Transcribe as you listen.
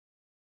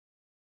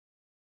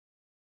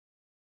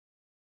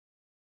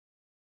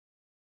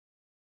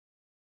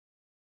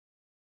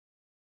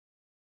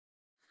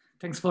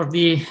Thanks for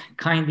the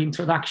kind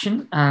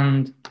introduction.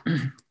 And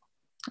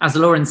as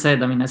Lauren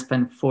said, I mean, I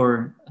spent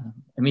 4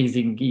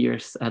 amazing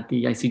years at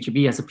the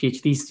ICGB as a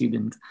PhD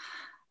student.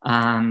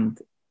 And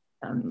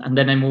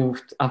then I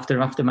moved, after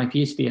my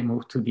PhD, I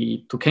moved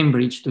to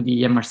Cambridge, to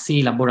the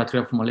MRC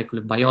Laboratory of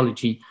Molecular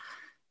Biology.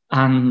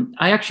 And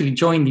I actually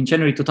joined in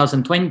January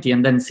 2020.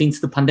 And then since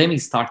the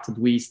pandemic started,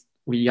 we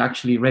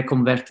actually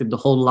reconverted the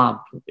whole lab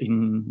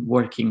in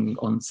working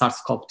on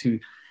SARS-CoV-2.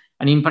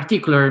 And in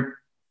particular,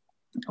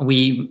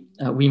 we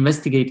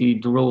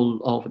investigated the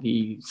role of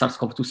the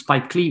SARS-CoV-2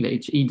 Spike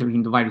cleavage, either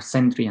in the virus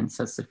entry and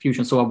cell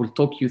fusion. So I will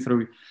talk you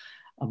through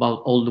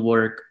about all the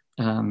work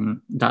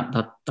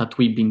that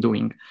we've been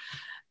doing.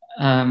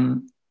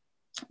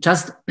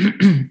 Just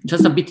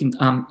a bit,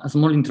 a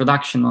small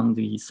introduction on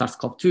the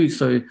SARS-CoV-2.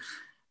 So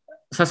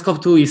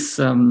SARS-CoV-2 is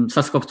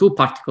SARS-CoV-2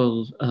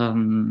 particle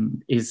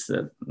is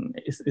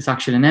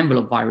actually an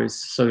envelope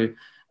virus. So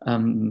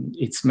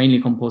it's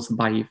mainly composed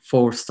by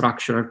 4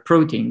 structural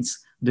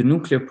proteins. The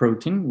nuclear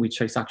protein, which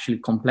is actually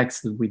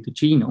complex with the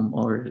genome,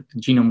 or the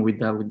genome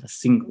with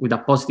a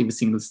positive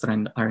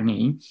single-strand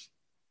RNA,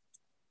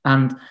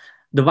 and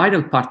the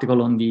viral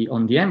particle on the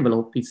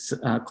envelope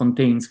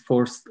contains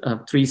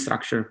 3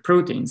 structured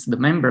proteins: the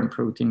membrane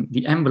protein,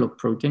 the envelope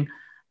protein,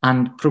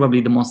 and probably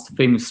the most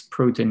famous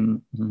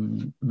protein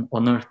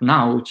on Earth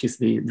now, which is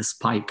the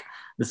spike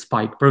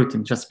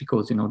protein. Just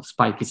because the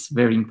spike is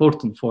very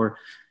important for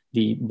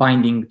the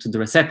binding to the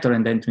receptor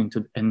and entry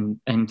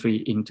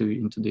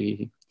into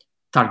the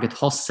target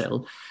host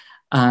cell.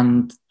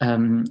 And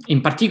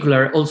in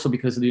particular, also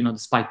because the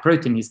spike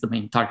protein is the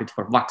main target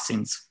for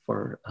vaccines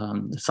for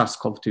the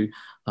SARS-CoV-2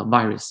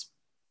 virus.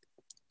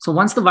 So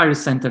once the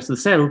virus enters the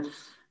cell,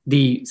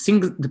 the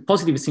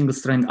positive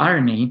single-strand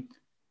RNA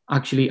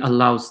actually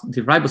allows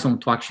the ribosome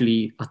to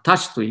actually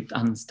attach to it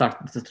and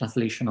start the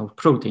translation of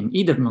protein,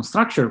 either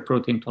non-structured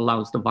protein to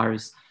allow the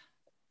virus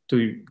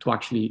to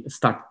actually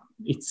start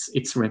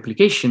its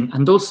replication,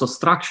 and also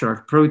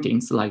structured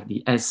proteins like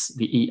the S,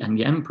 the E, and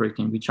the M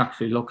protein, which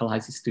actually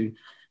localizes to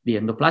the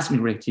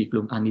endoplasmic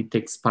reticulum, and it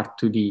takes part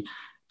to the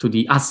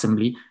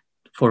assembly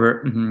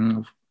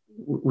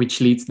which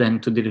leads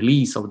then to the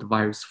release of the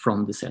virus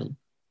from the cell.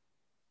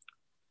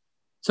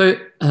 So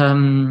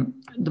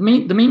the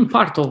main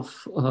part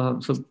of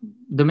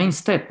the main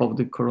step of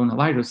the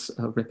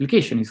coronavirus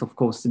replication is, of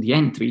course, the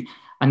entry,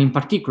 and in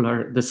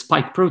particular the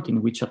spike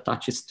protein, which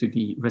attaches to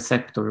the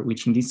receptor,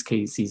 which in this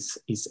case is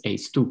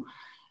ACE2.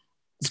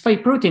 The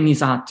spike protein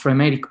is a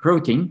trimeric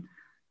protein,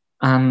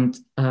 and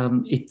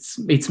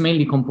it's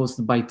mainly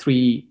composed by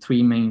three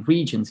main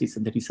regions.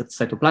 There is a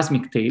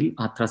cytoplasmic tail,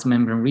 a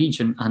transmembrane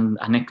region, and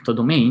an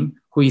ectodomain,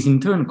 who is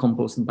in turn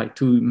composed by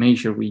 2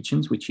 major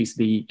regions, which is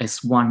the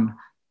S1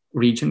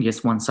 region, the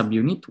S1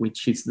 subunit,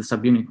 which is the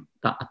subunit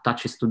that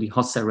attaches to the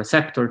host cell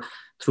receptor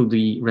through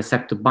the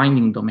receptor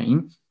binding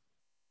domain,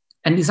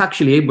 and is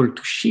actually able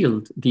to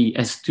shield the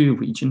S2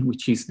 region,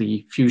 which is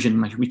the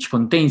fusion, which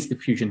contains the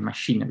fusion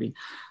machinery,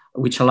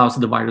 which allows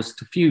the virus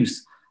to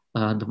fuse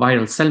the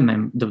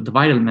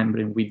viral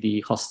membrane with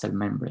the host cell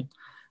membrane.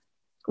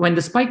 When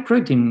the spike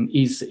protein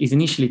is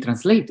initially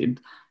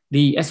translated,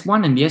 the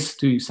S1 and the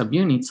S2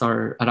 subunits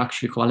are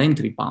actually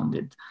covalently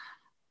bounded.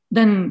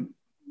 Then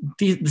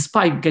the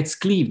spike gets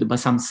cleaved by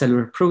some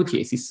cellular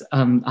proteases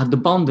at the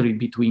boundary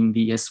between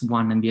the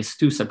S1 and the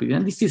S2 subunit.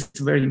 And this is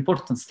a very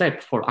important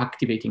step for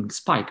activating the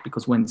spike,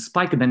 because when the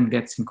spike then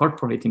gets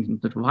incorporated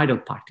into the viral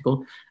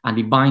particle and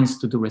it binds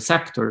to the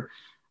receptor,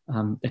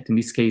 that in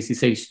this case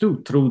is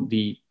ACE2, through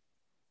the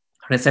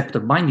receptor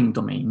binding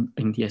domain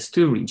in the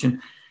S2 region,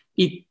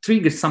 it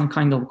triggers some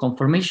kind of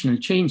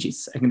conformational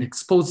changes and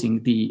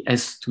exposing the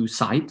S2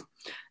 site,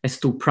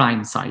 S2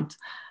 prime site,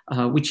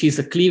 which is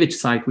a cleavage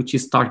site which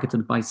is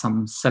targeted by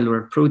some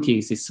cellular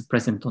proteases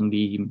present on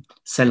the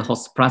cell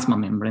host plasma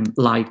membrane,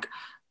 like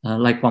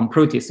one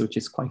protease which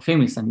is quite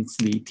famous, and it's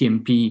the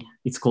TMP.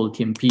 It's called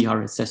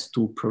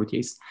TMP-RSS2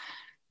 protease.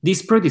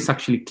 This protease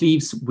actually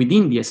cleaves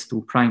within the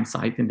S2 prime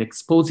site and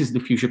exposes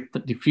the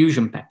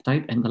fusion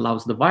peptide and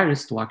allows the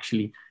virus to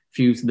actually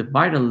fuse the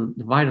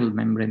viral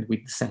membrane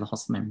with the cell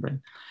host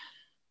membrane.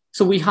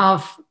 So we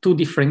have 2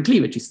 different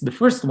cleavages. The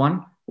first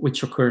one,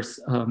 which occurs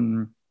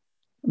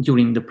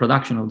during the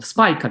production of the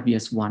spike at the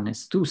S1,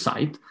 S2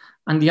 site,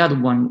 and the other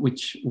one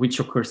which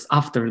occurs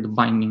after the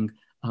binding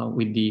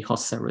with the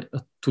host cell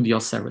to the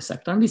host cell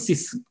receptor. And this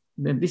is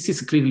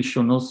clearly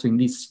shown also in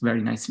this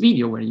very nice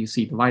video, where you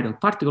see the viral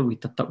particle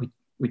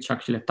which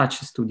actually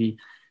attaches to the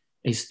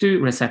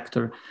ACE2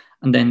 receptor,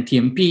 and then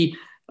TMP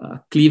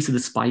cleaves the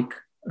spike,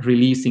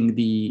 releasing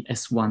the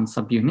S1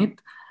 subunit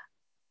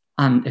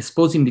and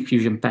exposing the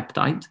fusion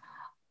peptide,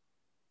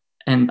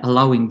 and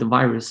allowing the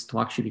virus to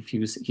actually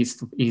fuse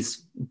his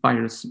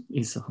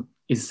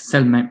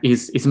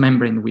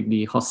membrane with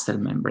the host cell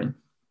membrane.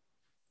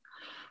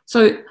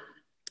 So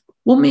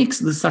what makes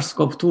the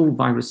SARS-CoV-2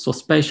 virus so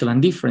special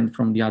and different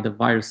from the other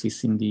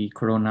viruses in the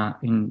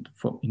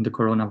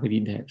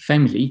coronavirus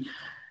family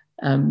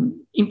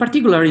In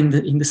particular, in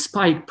the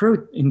spike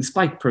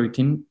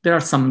protein, there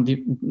are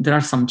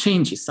some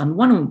changes, and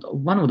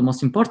one of the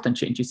most important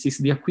changes is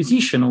the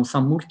acquisition of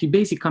some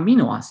multi-basic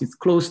amino acids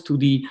close to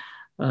the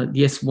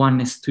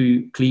S1,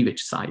 S2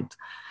 cleavage site.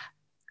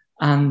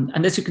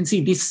 And as you can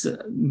see,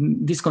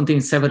 this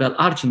contains several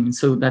arginines,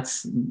 so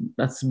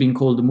that's been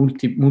called the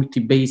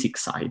multi-basic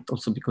site,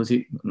 also because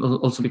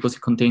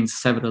it contains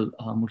several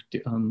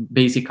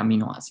basic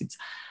amino acids.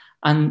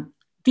 And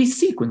this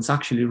sequence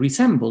actually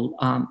resembles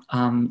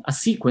a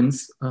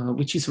sequence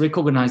which is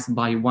recognized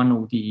by one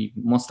of the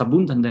most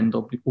abundant and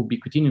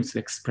ubiquitously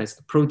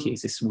expressed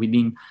proteases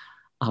within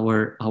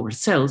our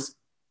cells,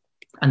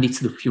 and it's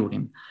the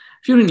furin.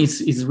 Furin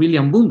is really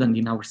abundant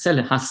in our cell.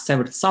 It has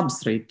several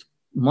substrates,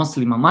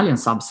 mostly mammalian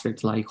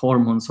substrates like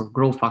hormones or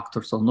growth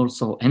factors, and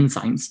also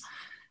enzymes.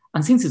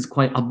 And since it's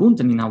quite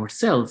abundant in our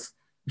cells,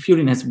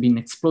 furin has been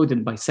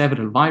exploited by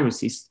several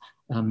viruses,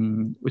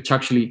 which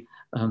actually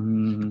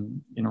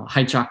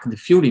hijack the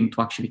furin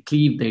to actually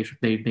cleave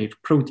their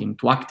protein,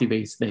 to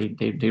activate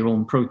their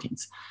own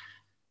proteins.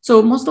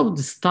 So most of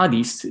the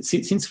studies,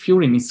 since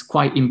furin is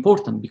quite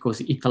important because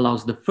it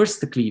allows the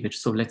first cleavage,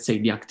 so let's say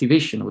the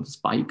activation of the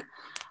spike,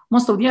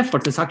 most of the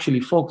effort is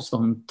actually focused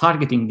on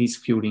targeting this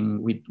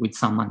furin with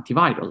some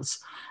antivirals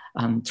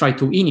and try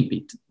to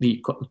inhibit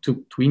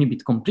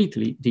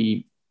completely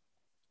the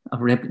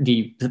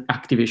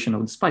activation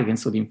of the spike, and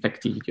so the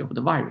infectivity of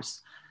the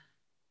virus.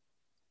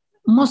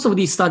 Most of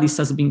these studies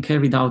has been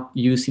carried out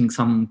using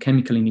some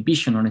chemical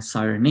inhibition or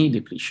siRNA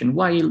depletion,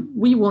 while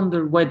we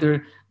wonder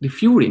whether the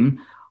furin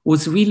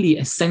was really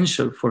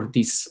essential for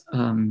this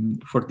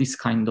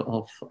kind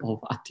of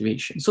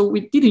activation. So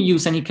we didn't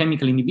use any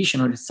chemical inhibition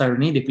or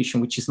siRNA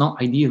depletion, which is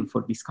not ideal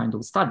for this kind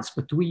of studies,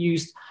 but we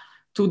used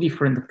two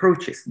different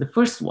approaches. The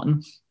first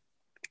one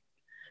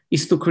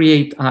is to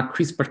create a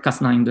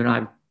CRISPR-Cas9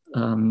 derived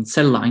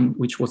cell line,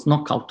 which was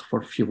knockout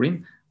for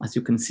furin. As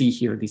you can see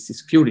here, this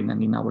is furin,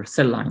 and in our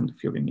cell line, the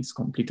furin is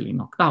completely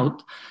knocked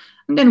out.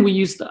 And then we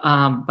used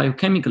a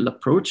biochemical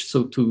approach,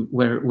 so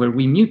where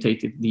we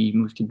mutated the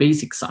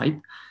multi-basic site.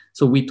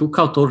 So we took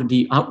out all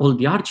the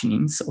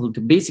arginines, all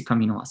the basic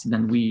amino acids,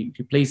 and we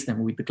replaced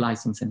them with the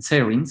glycines and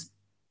serines.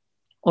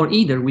 Or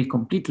either we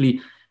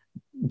completely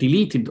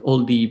deleted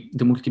all the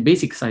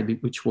multi-basic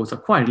site which was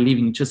acquired,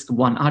 leaving just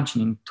one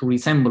arginine to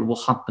resemble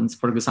what happens,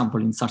 for example,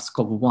 in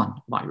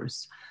SARS-CoV-1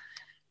 virus.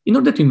 In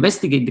order to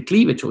investigate the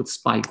cleavage of the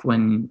spike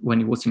when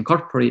it was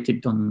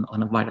incorporated on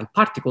a viral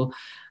particle,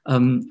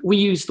 we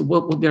used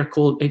what they're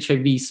called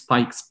HIV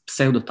spike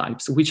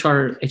pseudotypes, which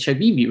are HIV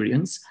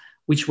variants,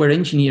 which were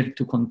engineered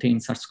to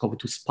contain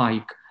SARS-CoV-2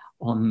 spike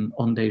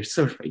on their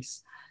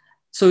surface.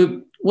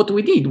 So what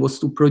we did was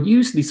to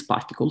produce these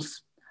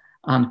particles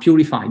and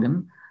purify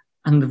them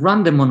and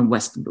run them on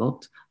Western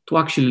blot to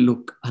actually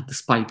look at the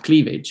spike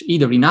cleavage,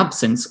 either in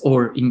absence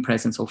or in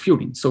presence of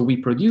furin. So we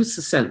produce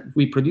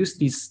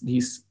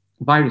these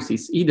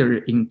viruses either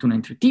in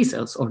 293 T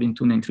cells or in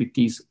 293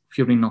 T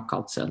furin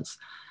knockout cells.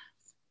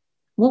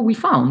 What we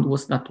found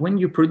was that when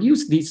you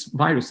produce these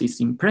viruses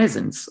in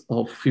presence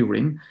of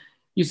furin,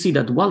 you see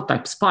that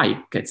wild-type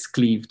spike gets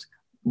cleaved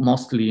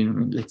mostly,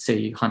 let's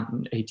say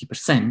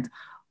 80%,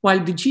 while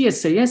the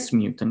GSAS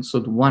mutant, so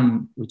the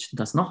one which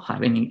does not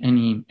have any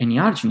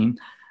arginine,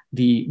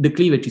 the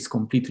cleavage is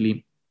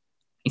completely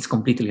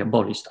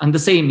abolished. And the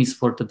same is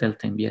for the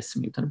delta MBS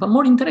mutant. But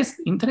more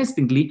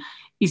interestingly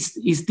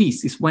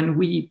is when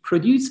we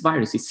produce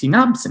viruses in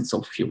absence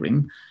of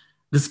furin,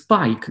 the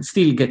spike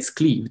still gets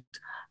cleaved.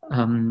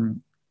 The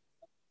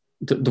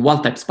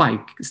wild-type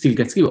spike still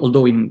gets cleaved,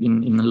 although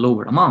in a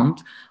lower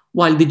amount,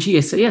 while the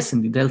GSAS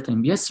and the delta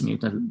MBS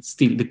mutant,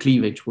 still the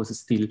cleavage was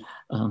still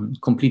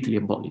completely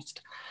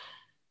abolished.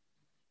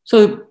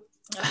 So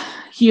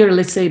here,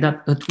 let's say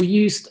that we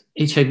used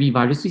HIV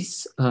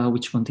viruses,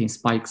 which contain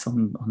spikes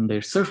on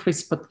their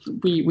surface, but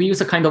we use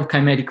a kind of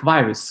chimeric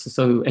virus.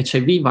 So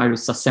HIV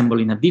virus assemble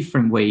in a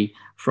different way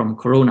from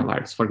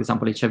coronavirus. For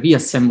example, HIV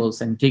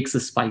assembles and takes a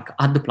spike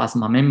at the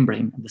plasma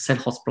membrane, the cell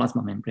host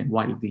plasma membrane,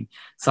 while the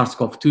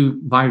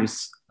SARS-CoV-2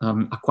 virus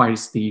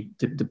acquires the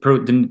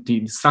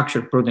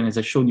structured protein, as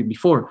I showed you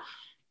before,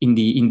 in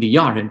the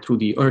yard and through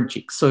the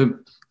ERGIC. So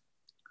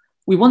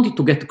we wanted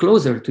to get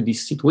closer to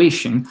this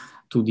situation,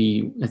 to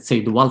the, let's say,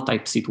 the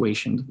wild-type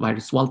situation, the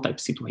virus wild-type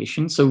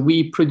situation. So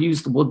we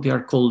produced what they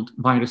are called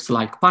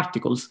virus-like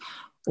particles,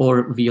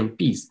 or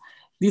VLPs.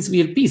 These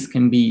VLPs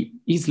can be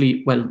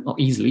easily, well, not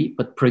easily,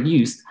 but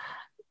produced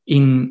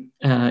in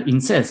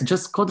cells,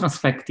 just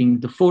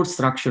co-transfecting the four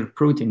structured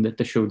protein that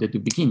I showed at the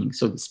beginning.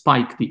 So the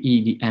spike, the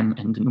E, the M,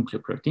 and the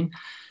nucleoprotein.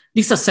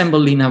 This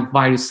assembled in a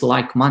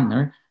virus-like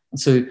manner.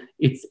 So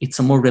it's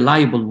a more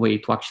reliable way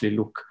to actually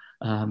look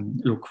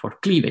for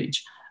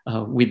cleavage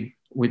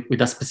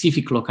with a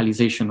specific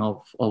localization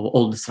of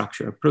all the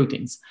structural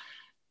proteins.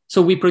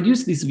 So we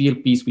produced these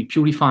VLPs, we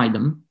purified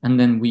them, and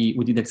then we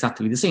did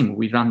exactly the same.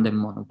 We ran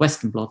them on a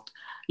Western blot,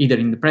 either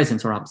in the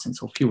presence or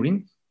absence of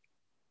furin.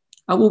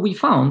 What we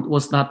found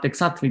was that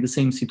exactly the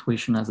same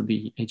situation as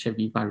the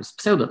HIV virus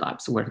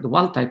pseudotypes, where the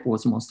wild type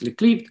was mostly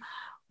cleaved,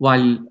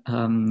 while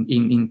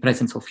in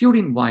presence of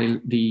furin, while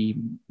the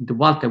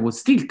wild type was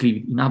still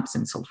cleaved in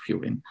absence of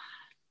furin.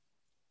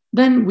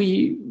 Then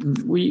we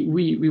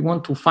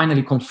want to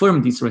finally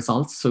confirm these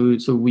results.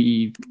 So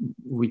we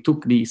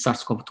took the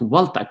SARS-CoV-2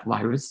 wild type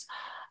virus.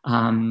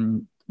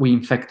 We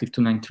infected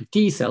 293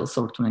 T cells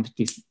or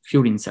 293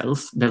 furin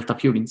cells, delta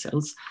furin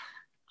cells.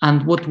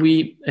 And what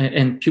we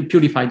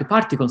purify the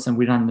particles, and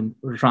we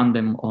run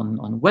them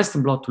on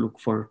Western blot to look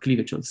for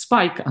cleavage of the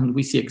spike, and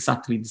we see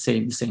exactly the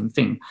same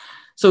thing.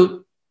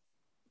 So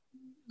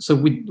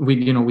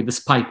with the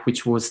spike,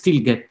 which was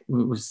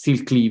still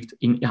cleaved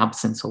in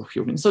absence of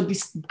furin. So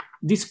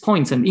this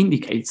points and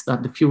indicates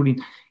that the furin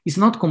is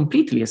not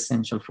completely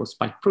essential for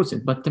spike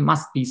process, but there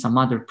must be some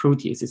other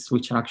proteases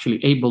which are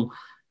actually able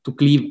to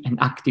cleave and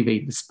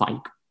activate the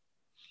spike.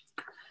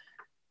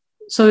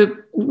 So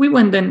we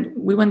went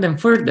then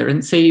further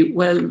and say,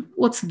 well,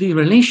 what's the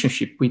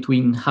relationship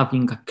between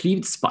having a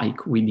cleaved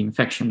spike with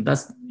infection?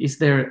 Is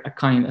there a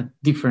kind of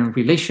different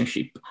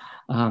relationship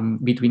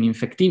between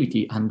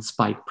infectivity and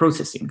spike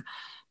processing?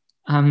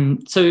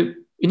 So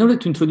in order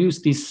to introduce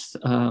this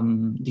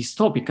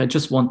topic, I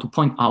just want to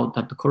point out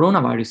that the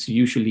coronavirus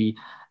usually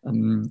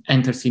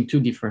enters in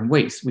two different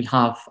ways. We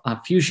have a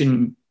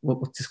fusion,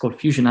 what is called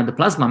fusion at the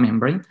plasma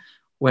membrane,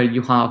 where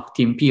you have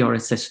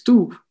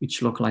TMP-RSS2,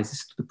 which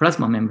localizes to the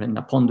plasma membrane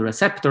upon the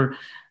receptor.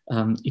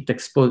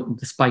 The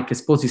spike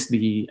exposes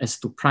the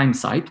S2 prime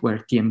site, where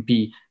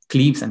TMP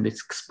cleaves and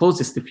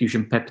exposes the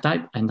fusion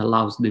peptide and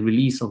allows the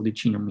release of the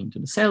genome into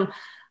the cell.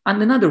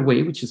 And another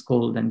way, which is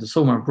called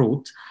endosomal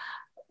route,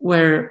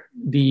 where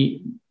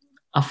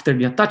after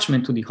the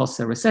attachment to the host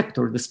cell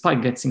receptor, the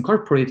spike gets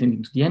incorporated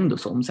into the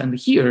endosomes. And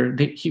here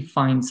he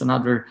finds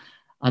other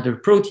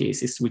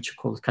proteases, which are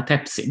called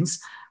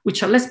catepsins,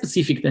 which are less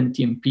specific than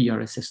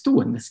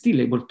TMP-RSS2 and are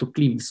still able to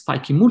cleave the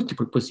spike in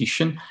multiple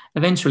positions,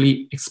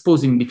 eventually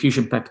exposing the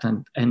fusion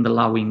peptide and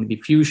allowing the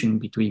fusion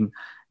between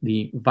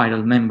the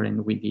viral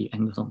membrane with the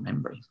endosome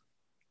membrane.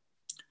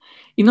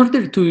 In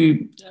order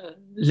to,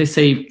 let's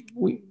say,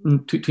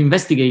 to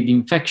investigate the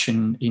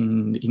infection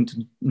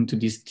into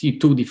these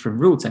two different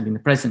routes and in the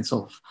presence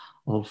of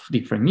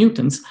different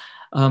mutants,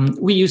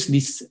 we use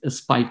these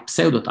spike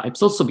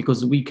pseudotypes also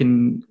because we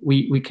can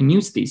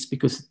use this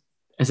because,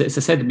 as I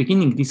said at the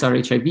beginning, these are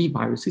HIV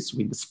viruses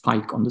with the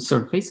spike on the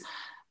surface,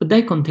 but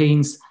they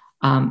contains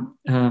they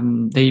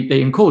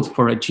encode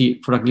for a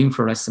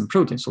glymphorescent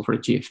protein, so for a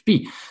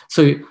GFP.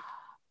 So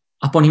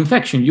upon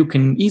infection, you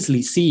can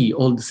easily see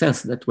all the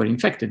cells that were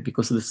infected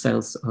because the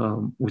cells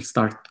will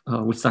start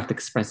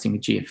expressing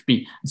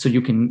GFP. So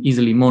you can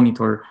easily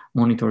monitor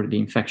the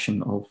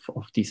infection of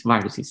these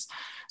viruses.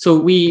 So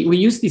we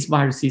use these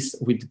viruses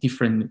with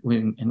different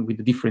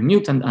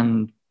mutant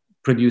and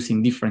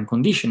producing different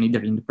conditions,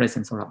 either in the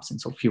presence or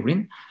absence of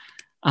furin.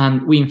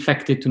 And we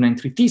infected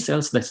 293 T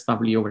cells that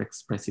stably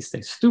overexpresses the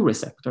S2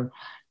 receptor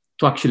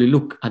to actually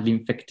look at the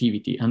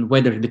infectivity and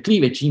whether the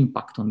cleavage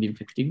impact on the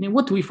infectivity. And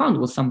what we found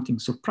was something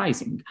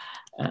surprising.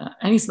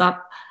 And it's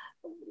that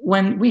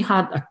when we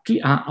had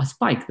a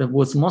spike that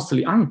was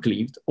mostly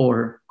uncleaved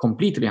or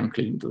completely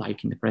uncleaved,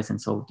 like in the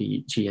presence of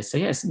the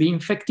GSAS, the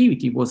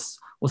infectivity was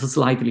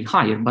slightly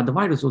higher, but the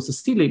virus was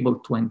still able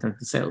to enter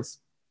the cells.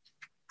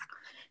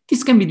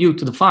 This can be due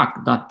to the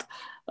fact that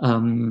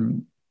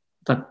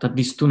that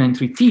these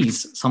 293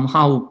 Ts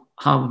somehow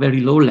have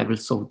very low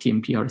levels of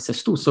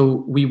TMP-RSS2.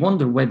 So we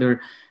wonder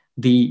whether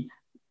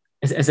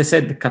as I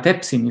said, the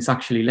catepsin is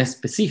actually less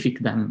specific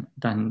than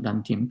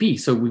TMP.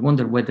 So we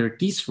wonder whether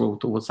this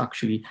route was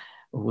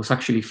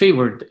actually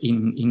favored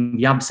in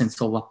the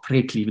absence of a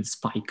pre-cleaved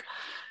spike.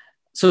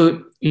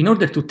 So in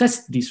order to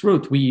test this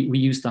route, we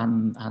used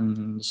an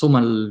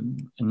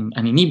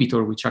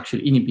inhibitor which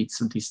actually inhibits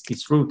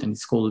this route, and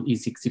it's called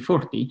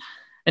E6040.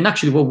 And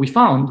actually what we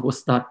found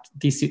was that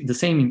the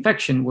same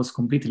infection was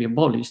completely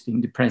abolished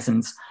in the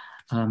presence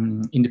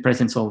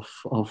of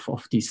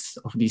this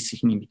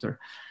inhibitor.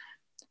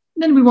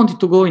 Then we wanted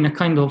to go in a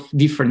kind of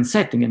different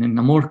setting and in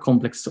a more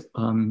complex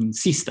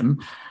system,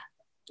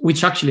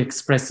 which actually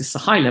expresses a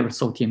high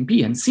levels of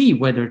TMP and see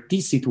whether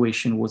this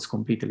situation was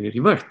completely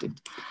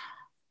reverted.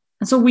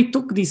 And so we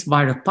took these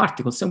viral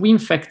particles and we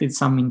infected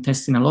some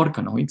intestinal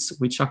organoids,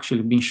 which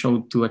actually been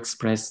shown to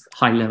express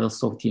high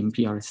levels of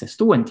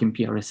TMP-RSS2 and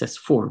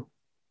TMP-RSS4.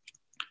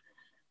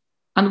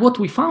 And what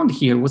we found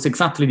here was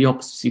exactly the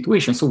opposite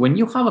situation. So when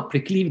you have a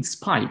precleaved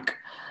spike,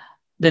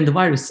 then the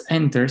virus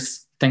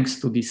enters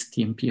thanks to this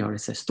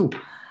TMP-RSS2.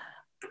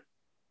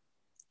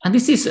 And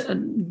this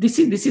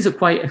is a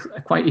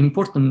quite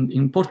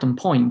important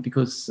point,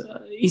 because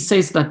it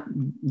says that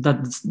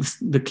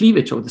the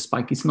cleavage of the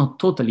spike is not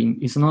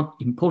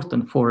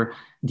important for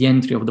the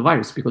entry of the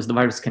virus, because the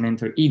virus can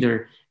enter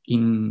either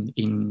in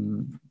the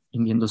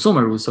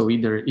endosomal route, so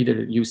either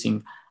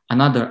using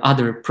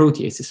other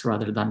proteases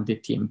rather than the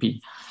TMP.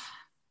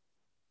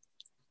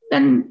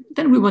 Then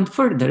we went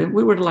further and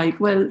we were like,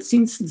 well,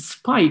 since the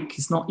spike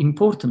is not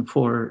important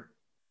for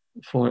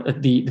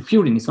the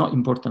furin is not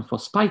important for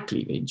spike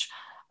cleavage,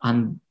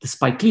 and the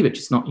spike cleavage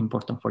is not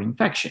important for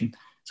infection,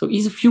 So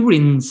is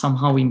furin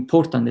somehow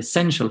important,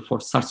 essential for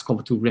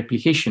SARS-CoV-2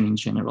 replication in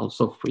general,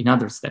 so in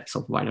other steps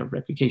of viral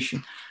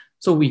replication?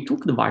 So we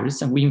took the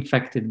virus and we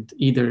infected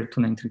either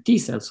 293 T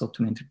cells or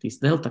 293 T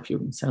delta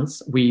furin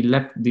cells. We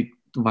left the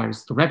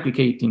virus to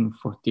replicate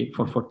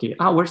for 48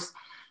 hours.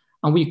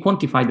 And we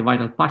quantify the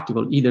viral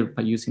particle either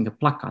by using a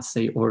plaque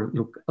assay or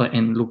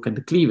look at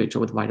the cleavage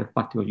of the viral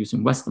particle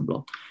using Western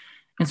blot.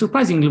 And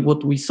surprisingly,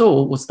 what we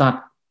saw was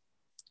that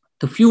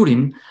the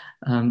furin,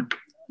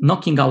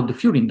 knocking out the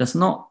furin does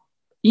not,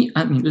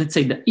 I mean, let's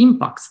say that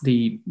impacts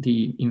the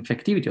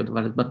infectivity of the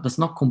virus, but does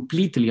not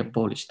completely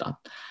abolish that.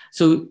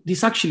 So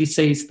this actually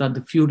says that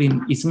the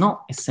furin is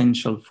not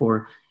essential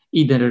for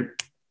either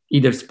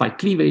spike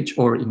cleavage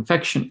or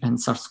infection and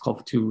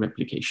SARS-CoV-2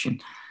 replication.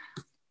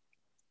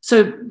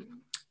 So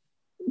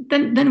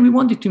then we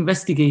wanted to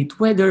investigate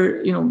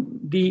whether, you know,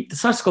 the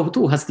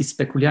SARS-CoV-2 has this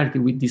peculiarity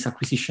with this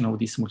acquisition of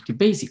this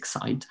multibasic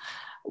site,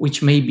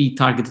 which may be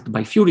targeted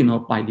by furin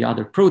or by the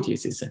other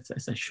proteases,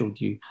 as I showed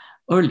you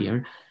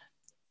earlier.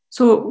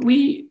 So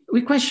we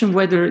question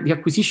whether the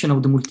acquisition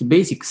of the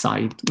multibasic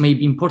site may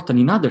be important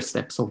in other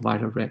steps of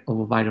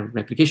viral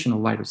replication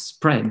or virus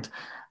spread,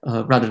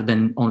 rather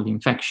than only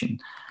infection.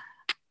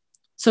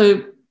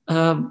 So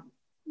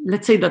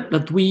let's say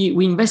that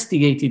we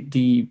investigated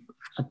the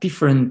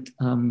different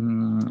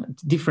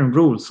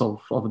roles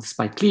of the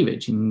spike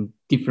cleavage in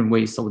different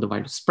ways of the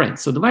virus spread.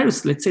 So the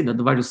virus, let's say that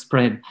the virus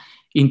spread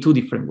in two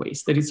different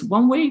ways. There is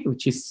one way,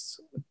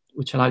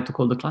 which I like to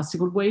call the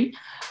classical way,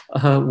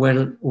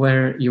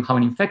 where you have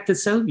an infected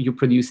cell, you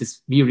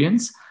produces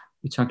virions,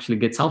 which actually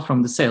gets out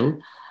from the cell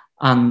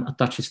and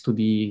attaches to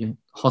the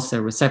host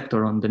cell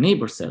receptor on the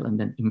neighbor cell and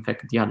then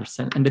infect the other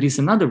cell. And there is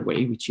another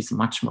way, which is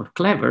much more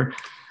clever,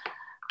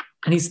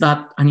 and it's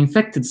that an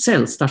infected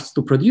cell starts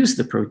to produce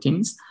the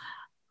proteins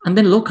and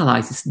then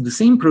localizes the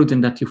same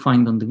protein that you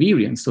find on the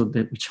virion, so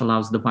that which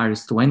allows the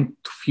virus to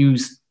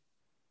fuse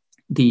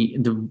the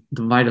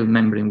viral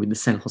membrane with the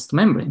cell host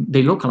membrane.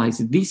 They localize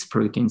these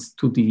proteins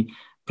to the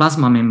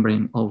plasma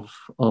membrane of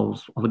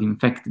the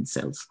infected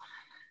cells.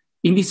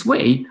 In this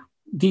way,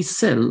 this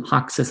cell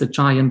acts as a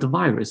giant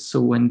virus. So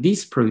when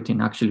this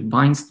protein actually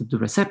binds to the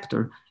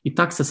receptor, it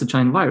acts as a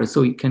giant virus.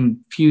 So it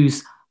can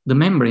fuse the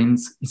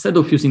membranes, instead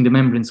of fusing the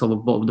membranes of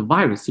the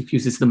virus, it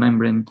fuses the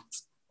membranes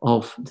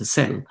of the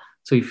cell.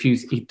 So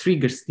it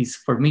triggers this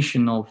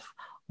formation of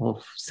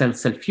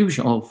cell-cell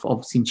fusion, of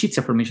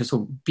syncytia formation,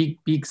 so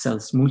big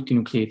cells,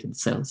 multinucleated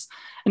cells.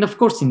 And of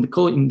course, in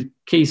the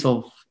case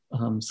of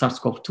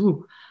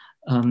SARS-CoV-2,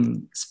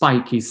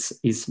 Spike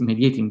is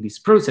mediating this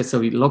process,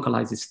 so it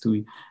localizes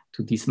to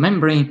this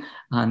membrane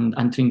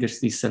and triggers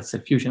this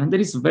cell-cell fusion. And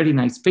there is a very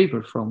nice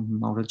paper from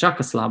Mauro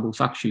Giacca's lab, which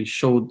actually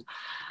showed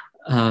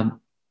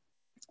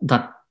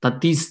that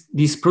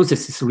this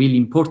process is really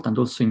important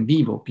also in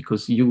vivo,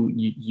 because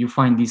you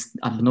find this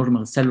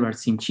abnormal cellular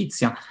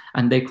syncytia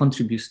and they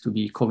contribute to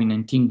the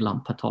COVID-19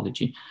 gland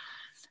pathology.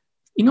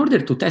 In order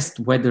to test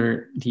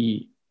whether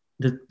the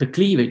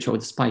cleavage of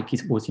the spike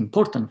was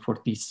important for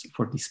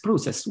this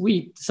process,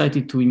 we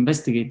decided to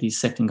investigate this,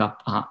 setting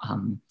up a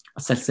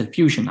cell-cell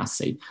fusion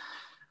assay,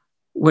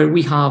 where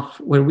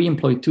we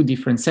employ two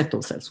different set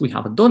of cells. We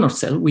have a donor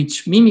cell,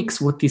 which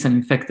mimics what is an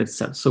infected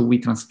cell. So we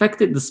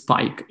transfected the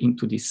spike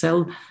into this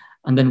cell,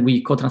 and then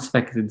we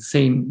co-transfected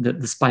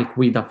the spike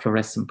with a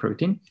fluorescent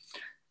protein.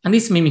 And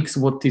this mimics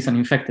what is an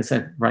infected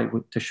cell, right,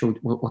 what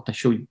I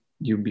showed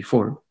you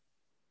before.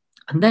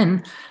 And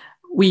then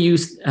we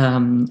used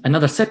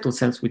another set of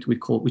cells, which we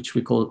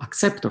call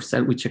acceptor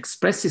cell, which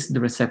expresses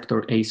the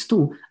receptor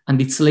ACE2, and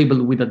it's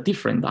labeled with a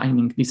different dye.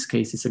 In this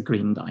case, it's a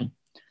green dye.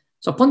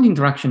 So upon the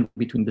interaction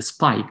between the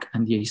spike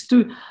and the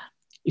ACE2,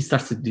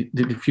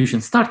 the fusion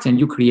starts, and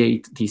you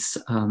create these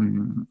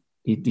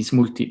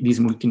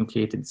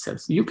multinucleated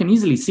cells. You can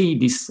easily see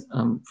this,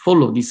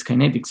 follow this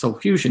kinetics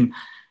of fusion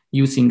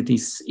using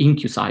this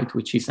IncuSite,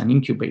 which is an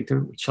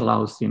incubator, which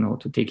allows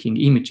to taking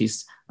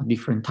images at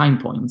different time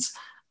points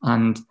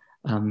and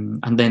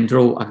then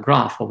draw a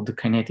graph of the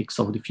kinetics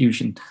of the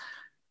fusion.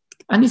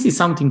 And this is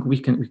something we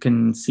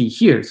can see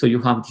here. So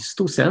you have these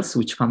two cells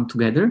which come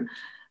together.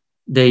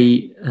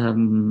 They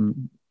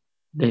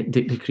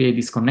create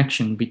this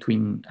connection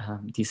between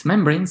these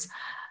membranes,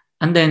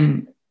 and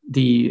then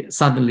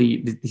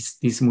suddenly this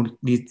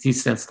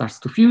cell starts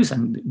to fuse,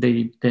 and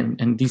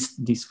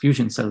this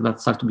fusion cell that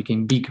starts to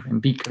become bigger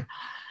and bigger.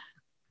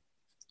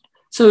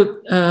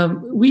 So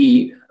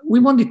we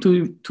wanted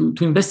to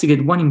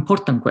investigate one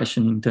important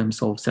question in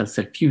terms of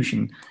cell-cell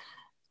fusion,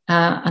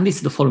 and this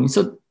is the following.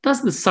 So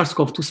does the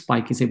SARS-CoV-2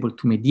 spike is able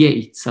to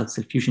mediate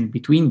cell-cell fusion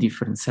between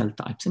different cell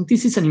types? And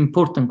this is an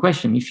important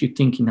question if you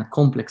think in a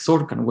complex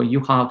organ where you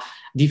have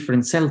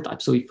different cell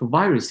types. So if a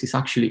virus is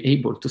actually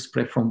able to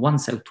spread from one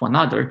cell to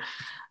another,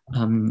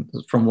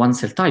 from one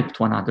cell type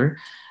to another,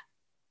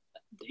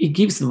 it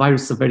gives the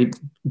virus a very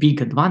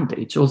big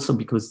advantage also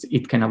because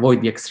it can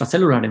avoid the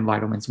extracellular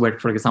environments where,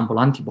 for example,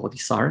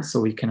 antibodies are.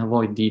 So it can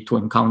avoid to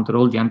encounter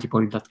all the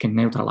antibodies that can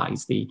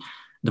neutralize the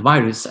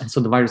virus, and so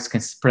the virus can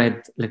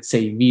spread, let's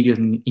say,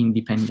 virion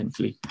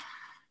independently.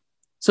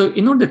 So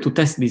in order to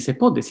test this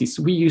hypothesis,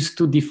 we used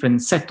two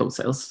different sets of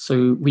cells.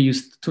 So we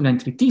used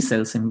 293 T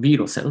cells and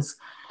Vero cells.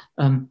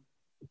 And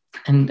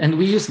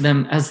we used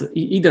them as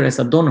either as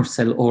a donor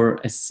cell or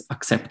as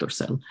acceptor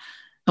cell.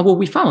 And what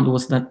we found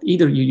was that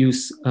either you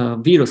use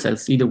Vero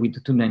cells, either with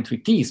the 293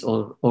 Ts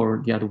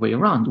or the other way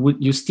around,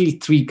 you still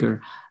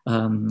trigger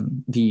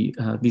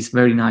this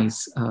very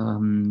nice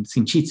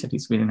syncytia,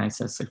 this very nice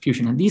cell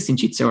fusion. And these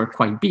syncytia are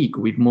quite big,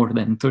 with more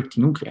than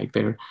 30 nuclei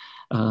per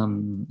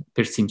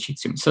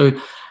syncytium. So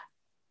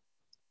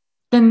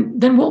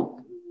then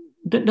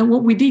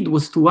what we did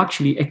was to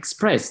actually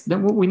express,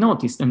 then what we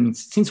noticed, and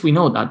since we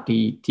know that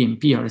the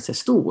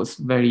TMP-RSS2 was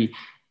very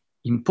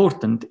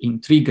important in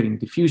triggering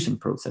the fusion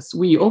process,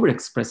 we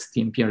overexpressed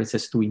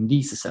TMP-RSS2 in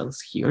these cells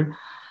here.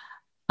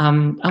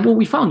 And what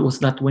we found was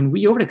that when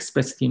we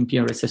overexpress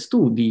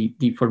TMP-RSS2,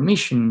 the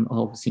formation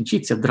of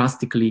syncytia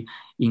drastically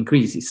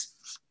increases.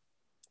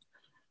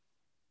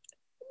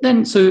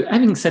 Then, so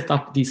having set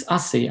up this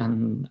assay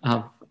and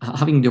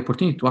having the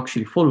opportunity to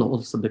actually follow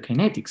also the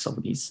kinetics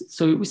of this,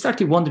 so we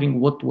started wondering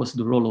what was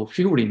the role of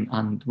furin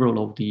and the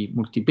role of the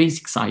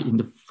multibasic site in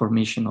the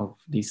formation of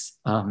this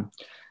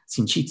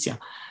syncytia.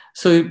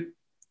 So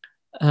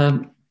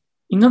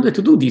in order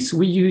to do this,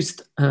 we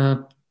used,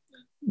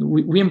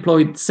 we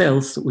employed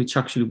cells which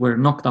actually were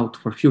knocked out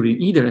for furin,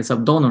 either as a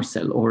donor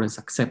cell or as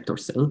acceptor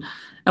cell.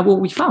 And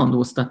what we found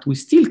was that we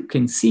still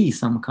can see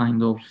some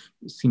kind of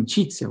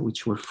syncytia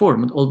which were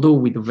formed, although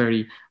with a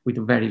very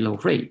low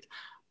rate.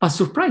 But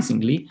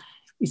surprisingly,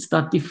 is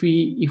that if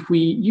we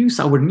use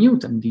our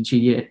mutant, the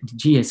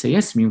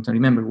GSAS mutant,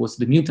 remember, was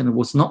the mutant that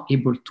was not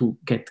able to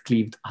get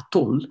cleaved at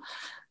all,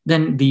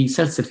 then the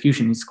cell-cell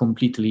fusion is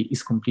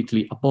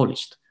completely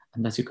abolished.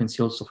 And as you can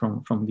see also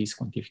from this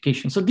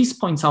quantification. So this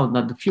points out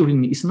that the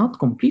furin is not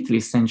completely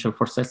essential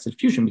for cell-cell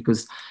fusion,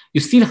 because you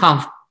still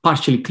have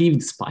partially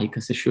cleaved spike,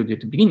 as I showed you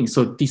at the beginning.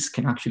 So this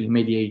can actually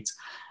mediate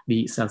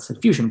the cell-cell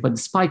fusion, but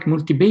the spike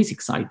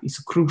multibasic site is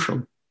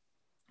crucial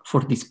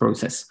for this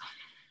process.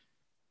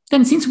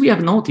 Then, since we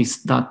have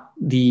noticed that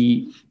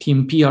the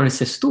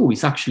TMP-RSS2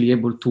 is actually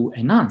able to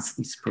enhance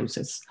this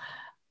process,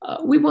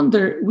 we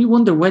wonder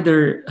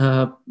whether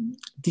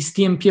this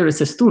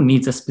TMP-RSS2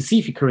 needs a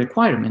specific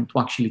requirement to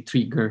actually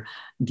trigger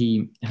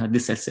the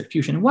cell-cell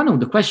fusion. One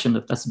of the questions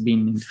that has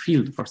been in the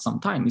field for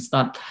some time is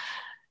that,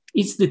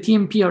 is the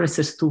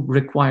TMP-RSS2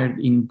 required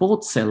in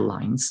both cell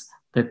lines,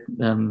 that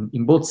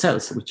in both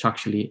cells, which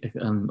actually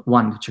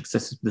one which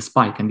accesses the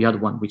spike and the other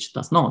one which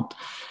does not?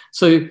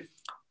 So,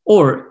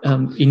 or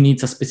it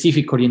needs a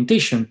specific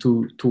orientation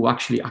to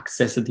actually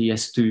access the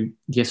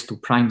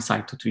S2 prime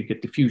site to trigger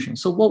the fusion.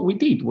 So what we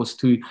did was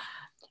to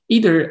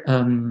either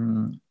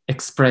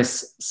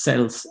express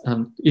cells,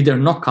 either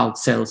knockout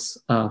cells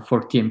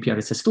for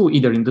TMP-RSS2,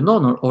 either in the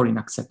donor or in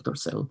acceptor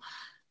cell.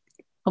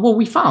 And what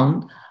we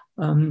found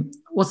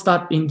was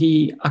that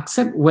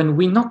when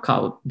we knock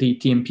out the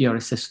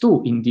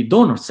TMP-RSS2 in the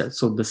donor cell,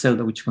 so the cell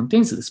which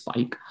contains the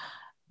spike,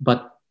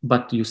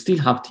 but you still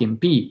have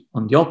TMP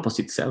on the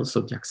opposite cell,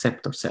 so the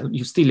acceptor cell,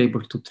 you're still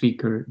able to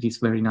trigger this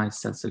very nice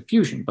cell-cell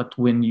fusion. But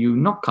when you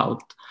knock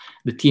out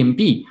the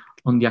TMP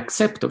on the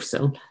acceptor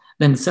cell,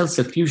 then the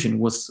cell-cell fusion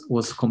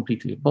was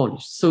completely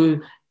abolished. So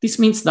this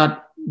means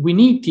that we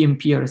need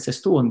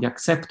TMP-RSS2 on the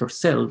acceptor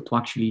cell to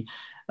actually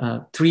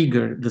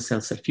trigger the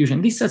cell-cell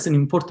fusion. This has an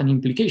important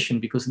implication,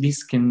 because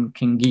this can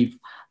give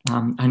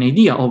an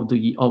idea of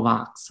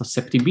a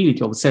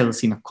susceptibility of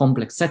cells in a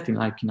complex setting,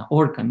 like in an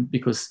organ,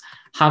 because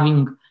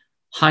having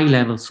high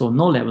levels or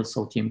no levels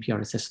of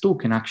TMP-RSS2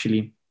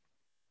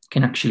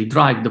 can actually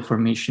drive the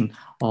formation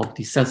of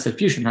the cell-cell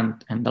fusion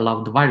and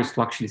allow the virus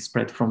to actually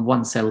spread from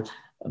one cell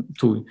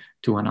to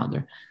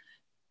another.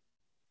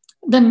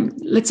 Then,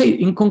 let's say,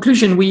 in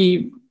conclusion,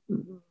 we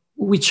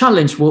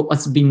challenged what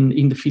has been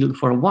in the field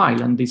for a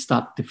while, and is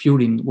that the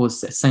furin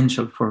was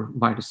essential for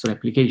virus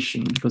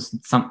replication, because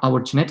our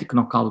genetic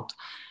knockout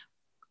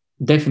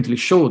definitely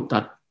showed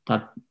that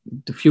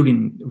the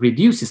furin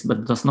reduces,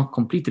 but does not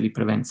completely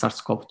prevent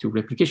SARS-CoV-2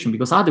 replication,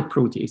 because other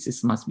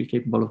proteases must be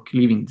capable of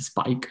cleaving the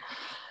spike.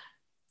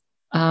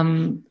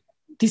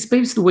 This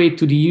paves the way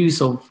to the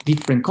use of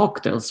different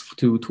cocktails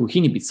to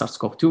inhibit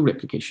SARS-CoV-2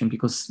 replication,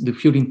 because the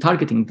furin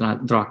targeting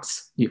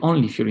drugs, the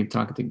only furin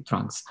targeting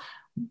drugs,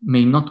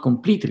 may not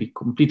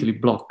completely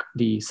block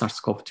the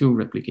SARS-CoV-2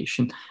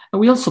 replication. And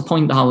we also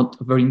point out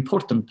a very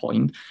important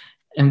point,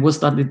 and was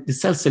that the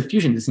cell-cell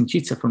fusion, the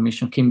syncytia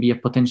formation, can be a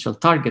potential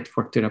target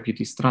for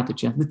therapeutic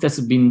strategy. And this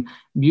has been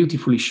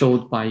beautifully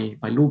showed by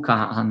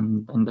Luca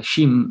and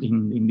Hashim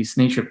in this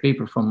Nature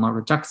paper from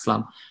Marajak's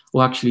lab,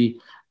 who actually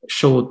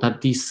showed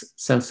that this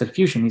cell-cell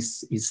fusion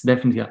is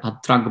definitely a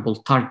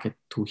druggable target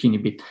to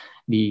inhibit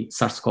the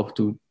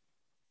SARS-CoV-2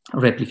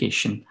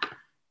 replication.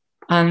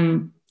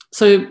 And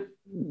so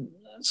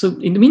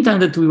in the meantime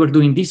that we were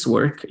doing this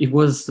work, it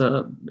was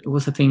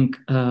I think,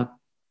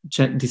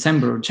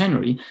 December or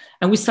January,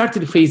 and we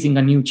started facing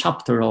a new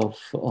chapter of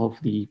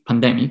the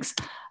pandemics,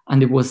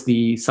 and it was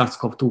the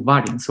SARS-CoV-2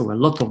 variant. So a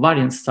lot of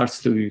variants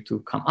starts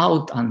to come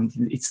out, and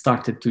it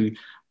started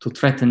to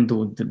threaten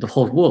the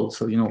whole world.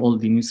 So, all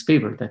the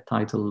newspaper that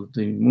title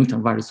the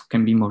mutant virus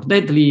can be more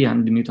deadly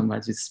and the mutant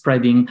virus is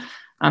spreading.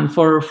 And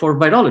for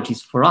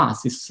virologists, for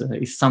us,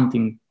 is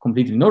something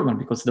completely normal,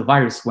 because the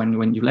virus,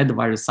 when you let the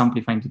virus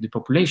amplify into the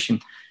population,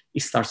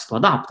 it starts to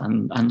adapt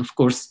and of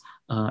course,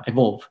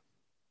 evolve.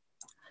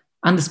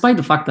 And despite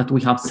the fact that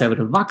we have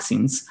several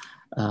vaccines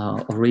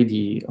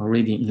already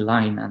in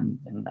line and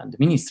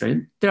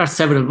administered, there are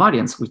several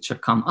variants which are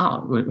coming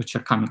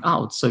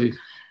out. So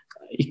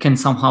it can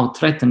somehow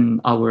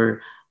threaten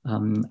our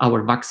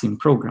vaccine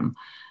program.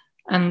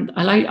 And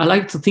I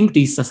like to think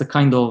this as a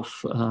kind of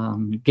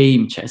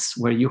game chess,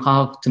 where you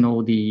have to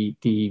know the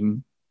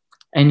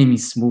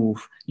enemy's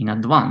move in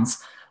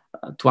advance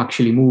to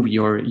actually move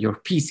your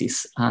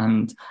pieces,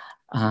 and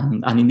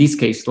in this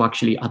case to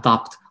actually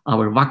adapt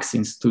our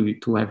vaccines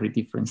to every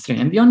different strain.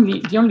 And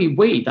the only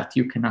way that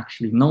you can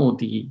actually know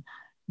the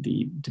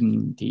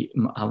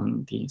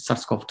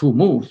SARS-CoV-2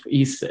 move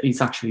is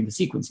actually the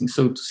sequencing.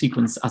 So to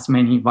sequence as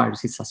many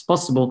viruses as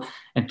possible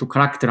and to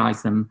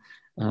characterize them,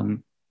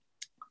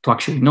 to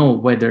actually know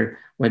whether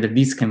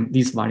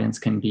these variants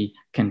can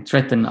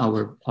threaten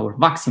our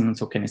vaccine, and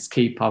so can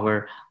escape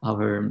our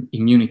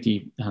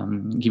immunity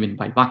given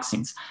by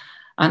vaccines.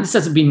 And this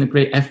has been a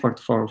great effort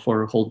for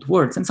whole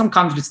world. And some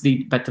countries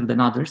did better than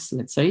others,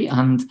 let's say,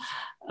 and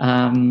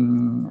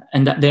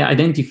they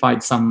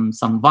identified some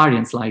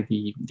variants, like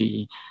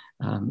in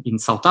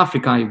South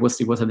Africa, it was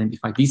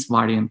identified this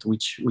variant,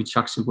 which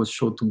actually was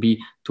shown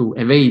to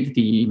evade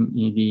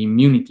the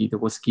immunity that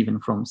was given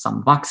from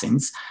some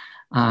vaccines.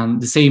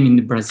 The same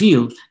in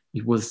Brazil,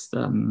 there was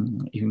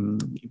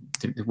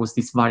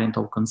this variant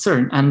of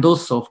concern, and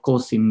also, of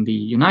course, in the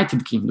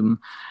United Kingdom,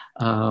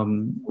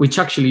 which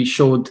actually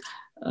showed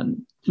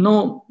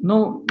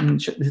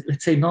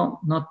let's say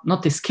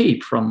not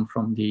escape from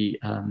the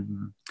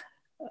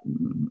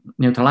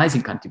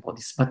neutralizing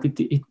antibodies, but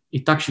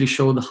it actually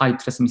showed high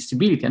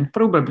transmissibility and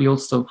probably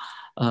also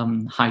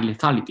high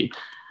lethality.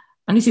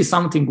 And this is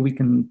something we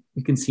can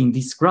see in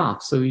this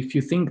graph. So if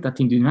you think that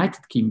in the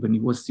United Kingdom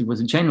it was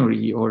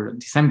January or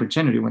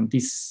January when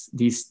this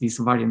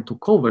variant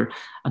took over,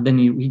 and then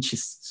it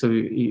reaches, so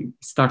it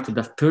started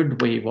a third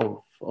wave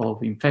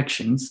of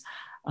infections,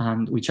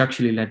 and which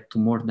actually led to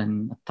more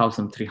than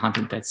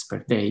 1,300 deaths per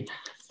day.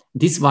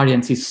 This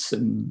variant is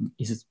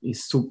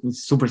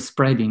super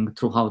spreading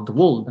throughout the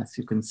world, as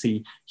you can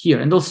see here.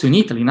 And also in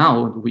Italy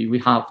now, we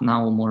have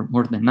now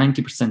more than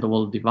 90% of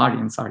all the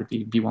variants are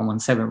the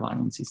B117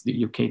 variants, is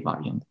the UK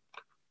variant.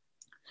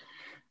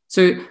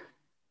 So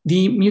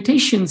the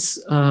mutations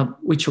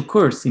which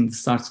occurs in the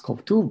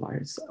SARS-CoV-2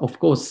 virus, of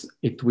course,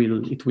 it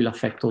will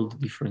affect all the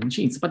different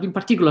genes. But in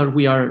particular,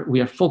 we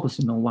are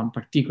focusing on one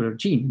particular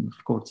gene.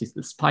 Of course, it's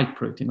the spike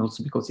protein,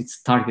 also because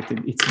it's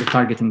the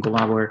targeting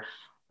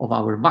of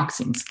our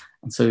vaccines.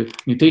 And so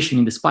mutation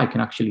in the spike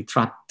can actually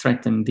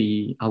threaten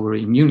our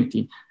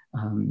immunity,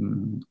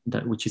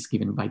 which is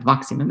given by the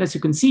vaccine. And as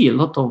you can see,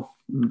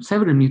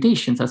 several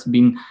mutations has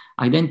been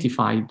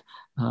identified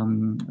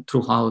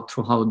throughout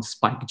the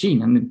spike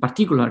gene, and in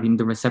particular in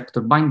the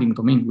receptor binding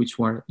domain, which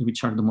are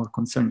the more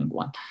concerning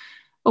one.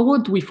 But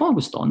what we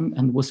focused on,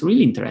 and was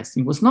really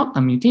interesting, was not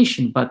a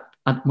mutation, but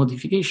a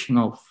modification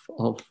of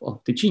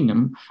the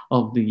genome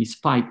of the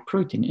spike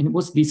protein. And it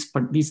was this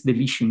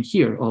deletion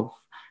here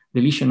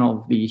deletion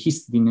of the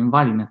histidine and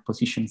valine at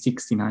position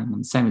 69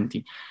 and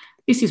 70.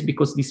 This is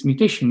because this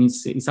mutation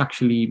is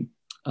actually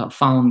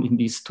found in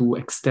these two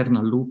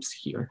external loops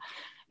here.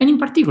 And in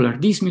particular,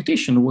 this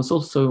mutation was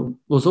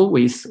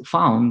always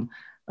found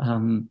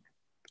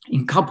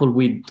in couple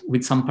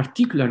with some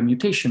particular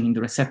mutation in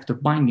the receptor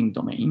binding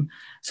domain.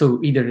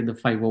 So either the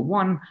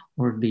 501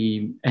 or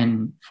the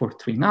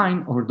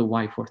N439 or the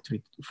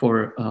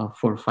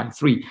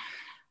Y453.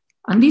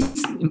 And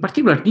this, in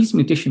particular, this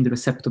mutation in the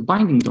receptor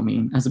binding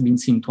domain has been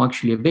seen to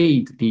actually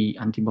evade the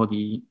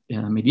antibody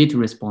mediated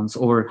response,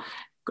 or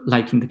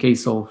like in the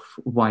case of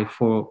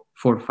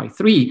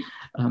Y453,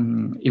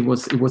 it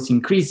was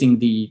increasing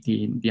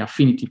the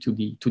affinity to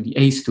the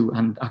ACE2,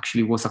 and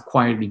actually was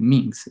acquired in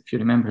minks. If you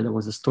remember, there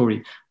was a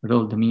story where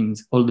all the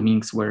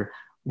minks were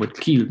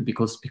killed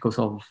because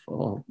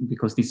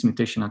this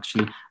mutation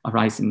actually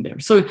arises in there.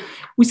 So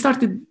we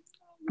started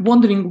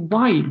wondering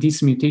why this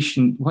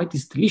deletion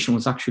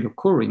was actually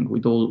occurring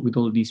with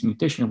all these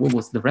mutations. What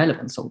was the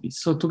relevance of this?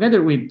 So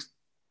together with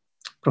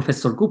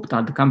Professor Gupta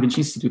at the Cambridge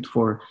Institute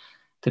for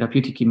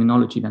Therapeutic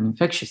Immunology and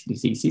Infectious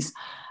Diseases,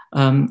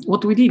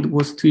 what we did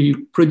was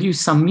to produce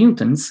some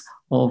mutants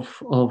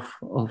of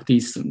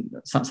these,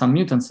 some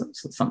mutants,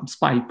 some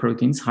spike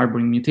proteins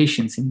harboring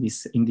mutations in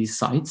these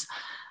sites.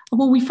 And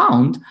what we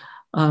found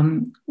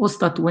was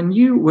that when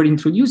you were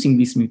introducing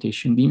this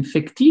mutation, the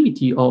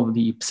infectivity of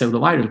the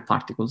pseudoviral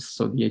particles,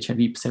 so the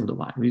HIV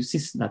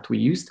pseudoviruses that we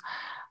used,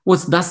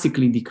 was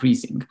drastically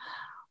decreasing.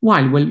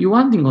 While you're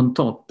adding on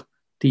top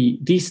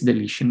this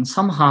deletion,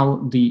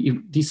 somehow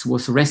this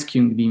was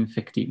rescuing the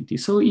infectivity.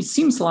 So it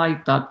seems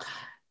like that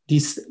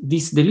this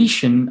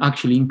deletion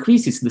actually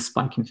increases the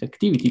spike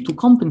infectivity to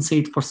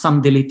compensate for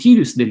some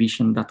deleterious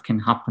deletion that can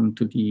happen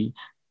to the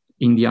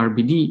in the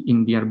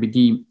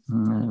RBD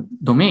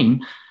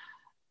domain,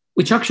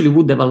 which actually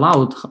would have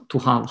allowed to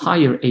have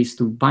higher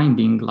ACE2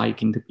 binding,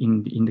 like in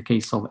the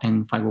case of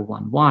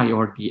N501Y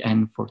or the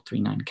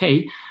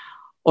N439K,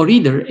 or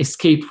either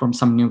escape from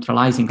some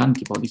neutralizing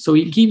antibody. So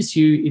it gives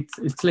you,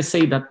 let's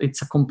say that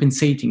it's a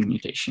compensating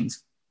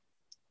mutations.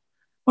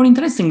 More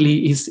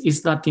interestingly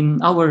is that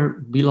in our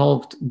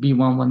beloved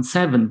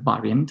B117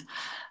 variant,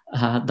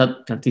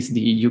 that is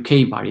the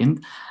UK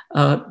variant,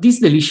 this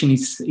deletion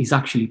is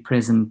actually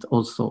present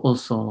also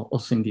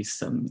in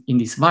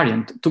this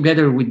variant,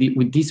 together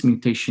with this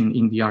mutation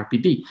in the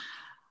RPD.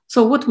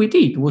 So what we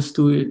did was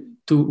to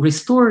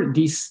restore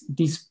this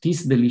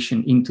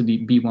deletion into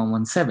the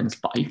B117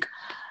 spike.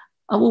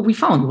 What we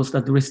found was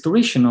that the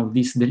restoration of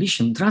this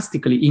deletion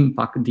drastically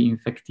impacted the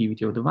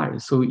infectivity of the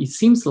virus. So it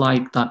seems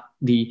like that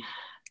the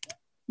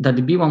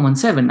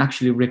B117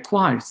 actually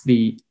requires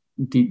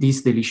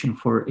this deletion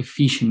for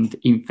efficient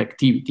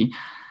infectivity.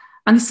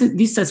 And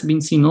this has been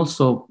seen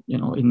also,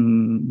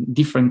 in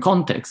different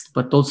contexts,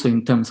 but also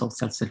in terms of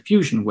cell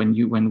fusion, where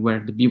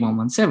the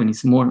B117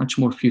 is much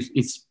more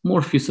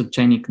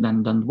fusogenic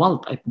than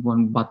wild type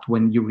one, but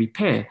when you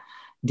repair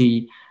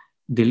the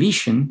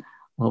deletion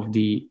of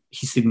the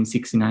histidine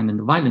 69 and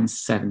the valence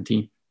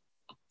 70.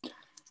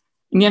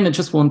 In the end, I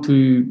just want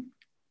to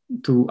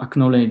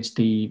acknowledge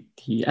the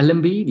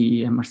LMB,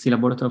 the MRC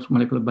Laboratory of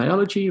Molecular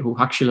Biology, who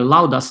actually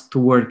allowed us to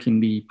work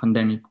in the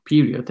pandemic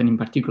period, and in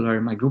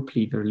particular, my group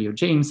leader, Leo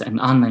James, and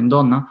Anna and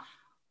Donna,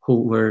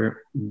 who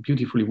were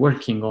beautifully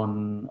working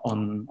on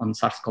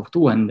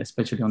SARS-CoV-2 and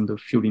especially on the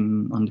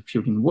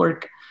fueling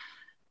work.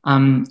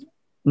 And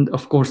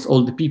of course,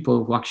 all the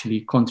people who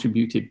actually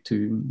contributed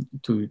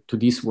to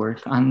this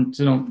work. And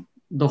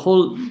the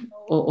whole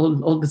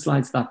all the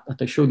slides that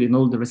I showed you and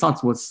all the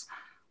results was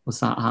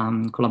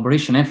a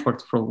collaboration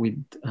effort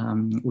with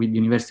the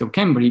University of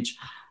Cambridge,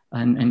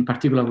 and in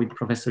particular with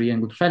Professor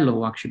Ian Goodfellow,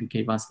 who actually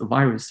gave us the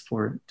virus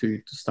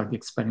to start the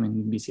experiment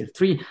in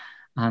BCL3,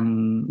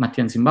 and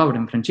Mattian Zimbauer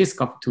and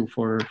Francesca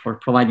for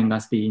providing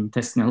us the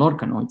intestinal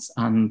organoids,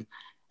 and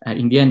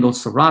in the end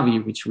also Ravi,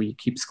 which we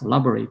keeps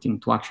collaborating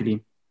to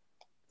actually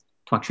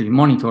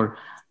monitor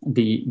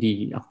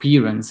the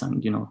appearance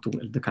and to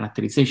the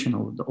characterization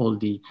of all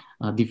the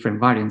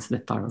different variants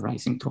that are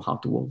arising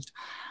throughout the world.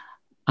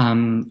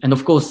 And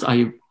of course,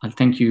 I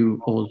thank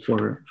you all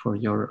for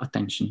your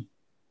attention.